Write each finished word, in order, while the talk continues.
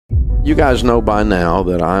You guys know by now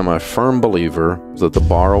that I'm a firm believer that the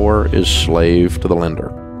borrower is slave to the lender,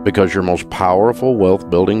 because your most powerful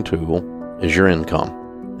wealth-building tool is your income.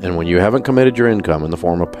 And when you haven't committed your income in the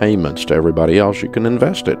form of payments to everybody else, you can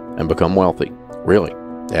invest it and become wealthy. Really.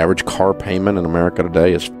 The average car payment in America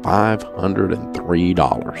today is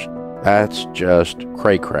 $503. That's just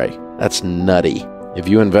cray-cray. That's nutty. If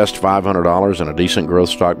you invest $500 in a decent growth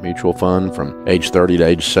stock mutual fund from age 30 to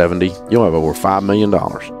age 70, you'll have over $5 million.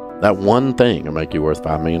 That one thing will make you worth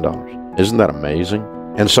 $5 million. Isn't that amazing?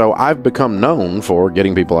 And so I've become known for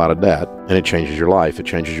getting people out of debt, and it changes your life. It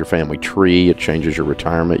changes your family tree. It changes your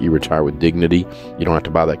retirement. You retire with dignity. You don't have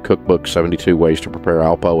to buy that cookbook, 72 Ways to Prepare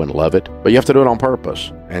Alpo, and love it. But you have to do it on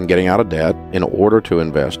purpose. And getting out of debt in order to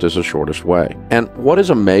invest is the shortest way. And what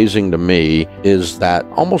is amazing to me is that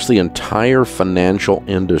almost the entire financial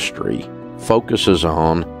industry focuses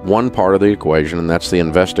on one part of the equation, and that's the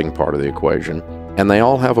investing part of the equation. And they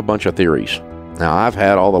all have a bunch of theories. Now, I've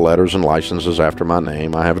had all the letters and licenses after my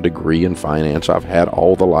name. I have a degree in finance. I've had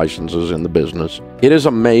all the licenses in the business. It is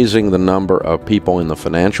amazing the number of people in the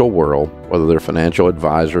financial world, whether they're financial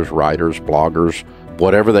advisors, writers, bloggers,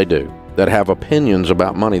 whatever they do, that have opinions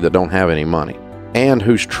about money that don't have any money, and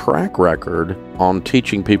whose track record on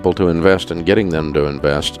teaching people to invest and getting them to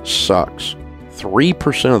invest sucks.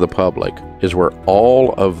 3% of the public is where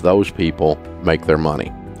all of those people make their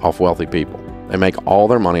money, off wealthy people. They make all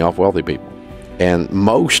their money off wealthy people. And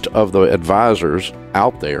most of the advisors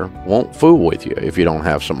out there won't fool with you if you don't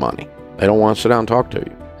have some money. They don't want to sit down and talk to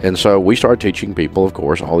you. And so we started teaching people, of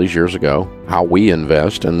course, all these years ago, how we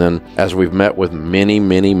invest. And then as we've met with many,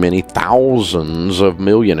 many, many thousands of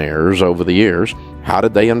millionaires over the years, how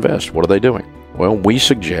did they invest? What are they doing? Well, we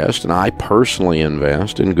suggest, and I personally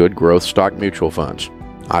invest in good growth stock mutual funds.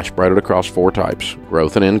 I spread it across 4 types: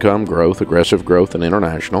 growth and income, growth, aggressive growth, and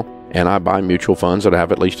international. And I buy mutual funds that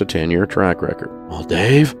have at least a 10-year track record. Well,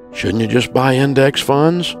 Dave, shouldn't you just buy index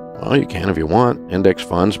funds? Well, you can if you want. Index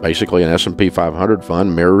funds, basically an S&P 500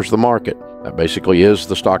 fund, mirrors the market. That basically is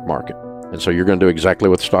the stock market. And so you're going to do exactly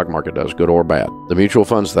what the stock market does, good or bad. The mutual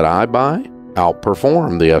funds that I buy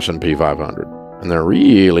outperform the S&P 500, and they're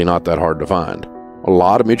really not that hard to find. A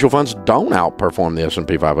lot of mutual funds don't outperform the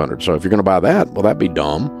S&P 500. So if you're going to buy that, well, that'd be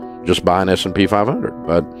dumb. Just buy an S&P 500.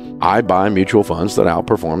 But I buy mutual funds that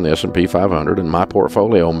outperform the S&P 500, and my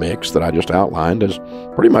portfolio mix that I just outlined is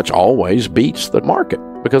pretty much always beats the market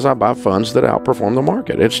because I buy funds that outperform the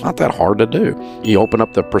market. It's not that hard to do. You open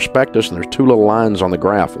up the prospectus, and there's 2 little lines on the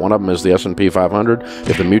graph. One of them is the S&P 500.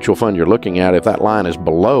 If the mutual fund you're looking at, if that line is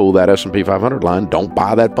below that S&P 500 line, don't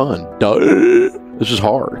buy that fund. Duh. This is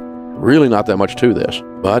hard. Really not that much to this.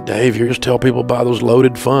 But, Dave, you just tell people buy those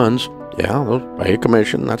loaded funds. Yeah, they'll pay a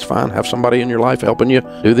commission. That's fine. Have somebody in your life helping you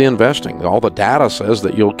do the investing. All the data says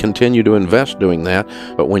that you'll continue to invest doing that.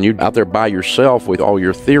 But when you're out there by yourself with all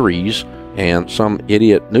your theories and some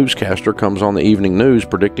idiot newscaster comes on the evening news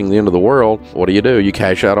predicting the end of the world, what do? You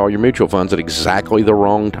cash out all your mutual funds at exactly the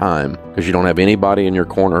wrong time because you don't have anybody in your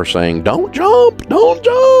corner saying, don't jump, don't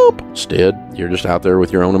jump. Instead, you're just out there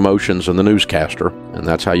with your own emotions and the newscaster, and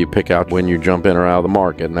that's how you pick out when you jump in or out of the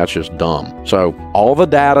market, and that's just dumb. So all the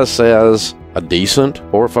data says a decent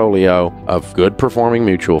portfolio of good performing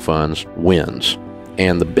mutual funds wins.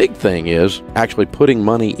 And the big thing is actually putting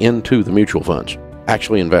money into the mutual funds,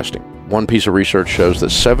 actually investing. One piece of research shows that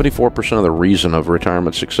 74% of the reason of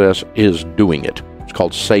retirement success is doing it. It's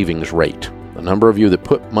called savings rate. The number of you that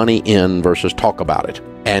put money in versus talk about it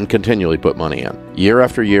and continually put money in. Year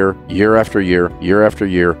after year, year after year, year after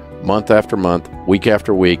year, month after month, week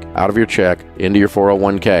after week, out of your check, into your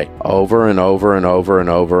 401k, over and over and over and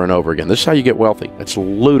over and over again. This is how you get wealthy. It's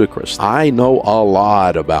ludicrous. I know a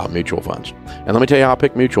lot about mutual funds. And let me tell you how I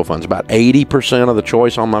pick mutual funds. About 80% of the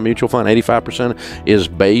choice on my mutual fund, 85%, is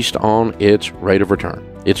based on its rate of return,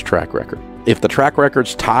 its track record. If the track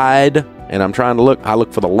record's tied, and I'm trying to look, I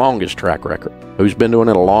look for the longest track record. Who's been doing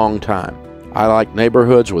it a long time? I like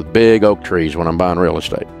neighborhoods with big oak trees when I'm buying real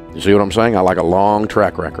estate. You see what I'm saying? I like a long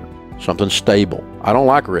track record, something stable. I don't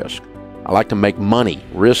like risk. I like to make money.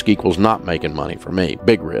 Risk equals not making money for me.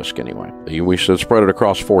 Big risk, anyway. We should spread it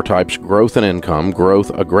across 4 types: growth and income,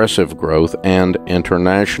 growth, aggressive growth, and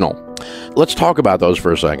international. Let's talk about those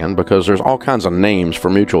for a second because there's all kinds of names for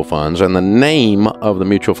mutual funds, and the name of the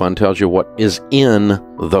mutual fund tells you what is in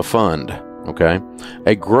the fund. Okay?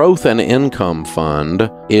 A growth and income fund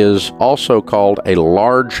is also called a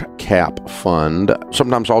large cap fund,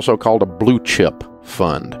 sometimes also called a blue chip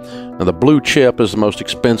fund. Now, the blue chip is the most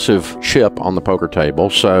expensive chip on the poker table,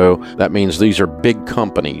 so that means these are big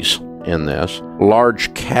companies in this.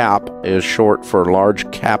 Large cap is short for large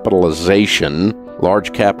capitalization,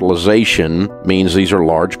 Large capitalization means these are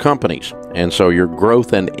large companies. And so your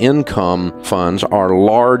growth and income funds are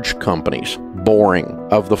large companies. Boring.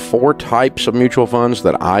 Of the 4 types of mutual funds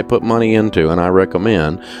that I put money into and I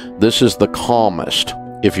recommend, this is the calmest.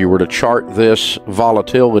 If you were to chart this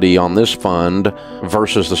volatility on this fund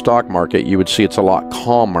versus the stock market, you would see it's a lot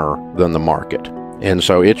calmer than the market. And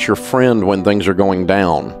so it's your friend when things are going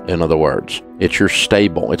down, in other words. It's your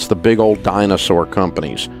stable. It's the big old dinosaur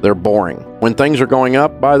companies. They're boring. When things are going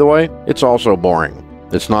up, by the way, it's also boring.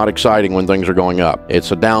 It's not exciting when things are going up.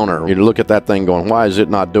 It's a downer. You look at that thing going, why is it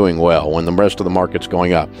not doing well when the rest of the market's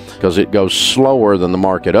going up? Because it goes slower than the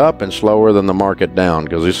market up and slower than the market down,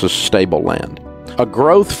 because this is stable land. A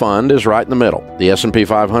growth fund is right in the middle. The S&P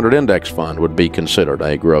 500 index fund would be considered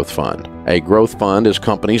a growth fund. A growth fund is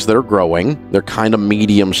companies that are growing. They're kind of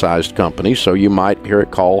medium-sized companies, so you might hear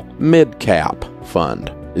it called mid-cap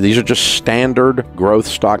fund. These are just standard growth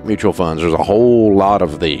stock mutual funds. There's a whole lot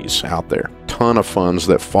of these out there. Ton of funds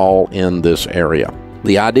that fall in this area.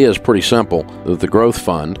 The idea is pretty simple. The growth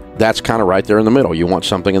fund, that's kind of right there in the middle. You want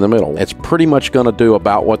something in the middle. It's pretty much going to do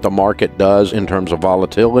about what the market does in terms of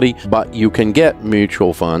volatility, but you can get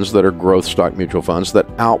mutual funds that are growth stock mutual funds that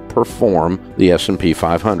outperform the S&P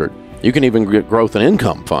 500. You can even get growth and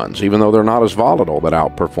income funds, even though they're not as volatile, that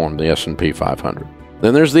outperform the S&P 500.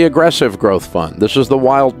 Then there's the aggressive growth fund. This is the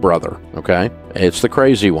wild brother, okay? It's the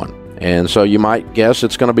crazy one. And so you might guess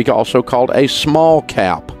it's going to be also called a small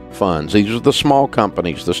cap funds. These are the small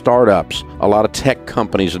companies, the startups. A lot of tech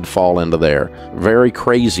companies would fall into there. Very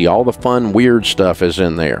crazy. All the fun, weird stuff is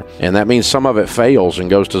in there. And that means some of it fails and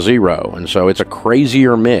goes to zero. And so it's a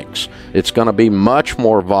crazier mix. It's going to be much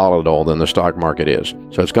more volatile than the stock market is.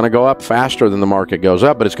 So it's going to go up faster than the market goes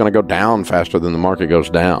up, but it's going to go down faster than the market goes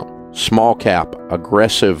down. Small cap,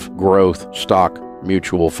 aggressive growth stock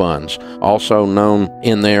mutual funds, also known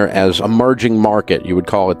in there as emerging market. You would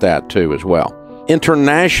call it that too as well.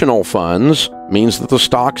 International funds means that the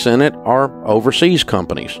stocks in it are overseas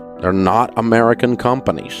companies. They're not American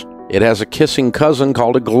companies. It has a kissing cousin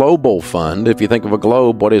called a global fund. If you think of a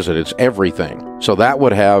globe, what is it? It's everything. So that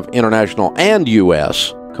would have international and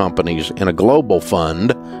U.S. companies in a global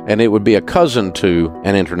fund, and it would be a cousin to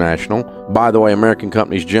an international. By the way, American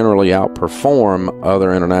companies generally outperform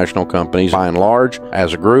other international companies by and large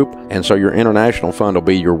as a group, and so your international fund will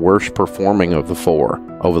be your worst performing of the 4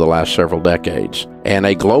 over the last several decades. And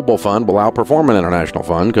a global fund will outperform an international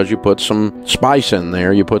fund because you put some spice in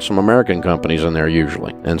there, you put some American companies in there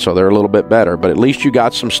usually, and so they're a little bit better, but at least you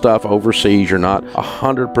got some stuff overseas. You're not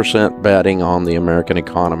 100% betting on the American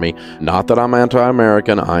economy. Not that I'm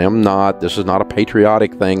anti-American, I am not. This is not a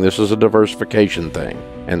patriotic thing, this is a diversification thing.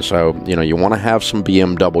 And so, you want to have some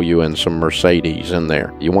BMW and some Mercedes in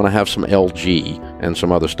there. You want to have some LG and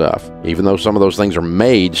some other stuff. Even though some of those things are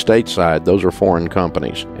made stateside, those are foreign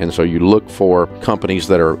companies. And so you look for companies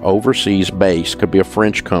that are overseas based, could be a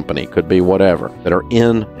French company, could be whatever, that are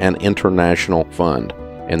in an international fund.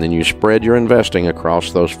 And then you spread your investing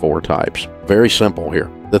across those 4 types. Very simple here.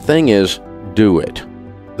 The thing is, do it.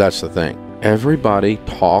 That's the thing. Everybody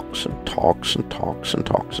talks and talks and talks and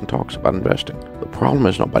talks and talks about investing. The problem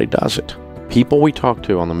is nobody does it. People we talk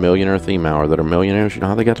to on the Millionaire Theme Hour that are millionaires, you know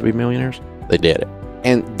how they got to be millionaires? They did it.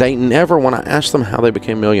 And they never, when I ask them how they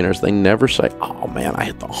became millionaires, they never say, oh man, I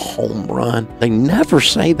hit the home run. They never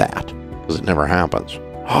say that because it never happens.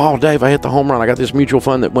 Oh, Dave, I hit the home run. I got this mutual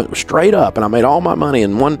fund that went straight up and I made all my money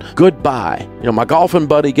in one good buy. My golfing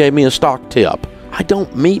buddy gave me a stock tip. I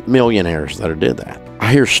don't meet millionaires that did that.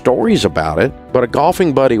 I hear stories about it, but a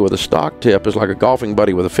golfing buddy with a stock tip is like a golfing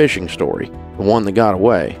buddy with a fishing story, the one that got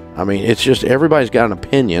away. I mean, it's just everybody's got an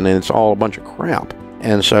opinion and it's all a bunch of crap.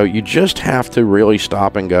 And so you just have to really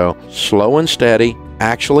stop and go slow and steady.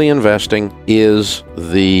 Actually investing is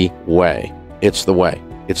the way. It's the way.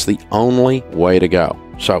 It's the only way to go.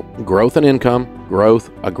 So growth and income, growth,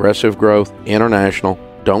 aggressive growth, international.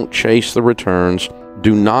 Don't chase the returns.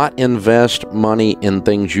 Do not invest money in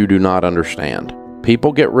things you do not understand.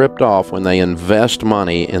 People get ripped off when they invest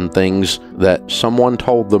money in things that someone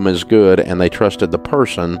told them is good and they trusted the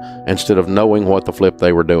person instead of knowing what the flip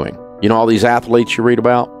they were doing. All these athletes you read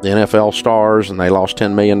about, the NFL stars, and they lost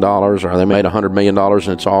 $10 million or they made $100 million and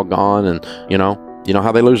it's all gone. And you know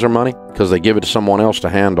how they lose their money? Because they give it to someone else to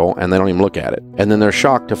handle and they don't even look at it. And then they're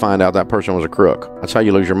shocked to find out that person was a crook. That's how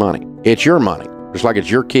you lose your money. It's your money, just like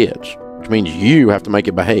it's your kids, which means you have to make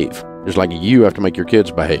it behave, just like you have to make your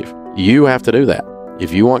kids behave. You have to do that.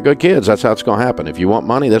 If you want good kids, that's how it's going to happen. If you want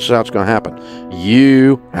money, that's how it's going to happen.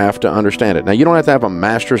 You have to understand it. Now, you don't have to have a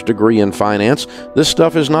master's degree in finance. This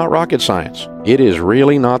stuff is not rocket science. It is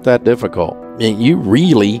really not that difficult. And you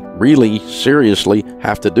really, really seriously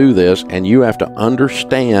have to do this, and you have to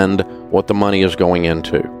understand what the money is going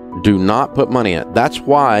into. Do not put money in it. That's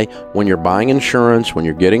why when you're buying insurance, when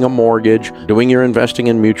you're getting a mortgage, doing your investing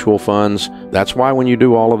in mutual funds, that's why when you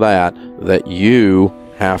do all of that, that you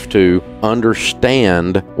have to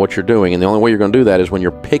understand what you're doing. And the only way you're going to do that is when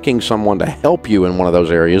you're picking someone to help you in one of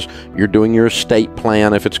those areas. You're doing your estate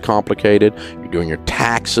plan if it's complicated. You're doing your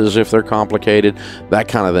taxes if they're complicated, that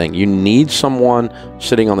kind of thing. You need someone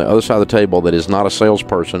sitting on the other side of the table that is not a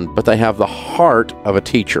salesperson, but they have the heart of a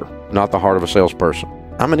teacher, not the heart of a salesperson.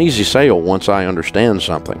 I'm an easy sale once I understand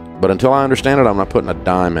something, but until I understand it, I'm not putting a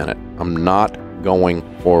dime in it. I'm not going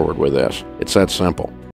forward with this. It's that simple.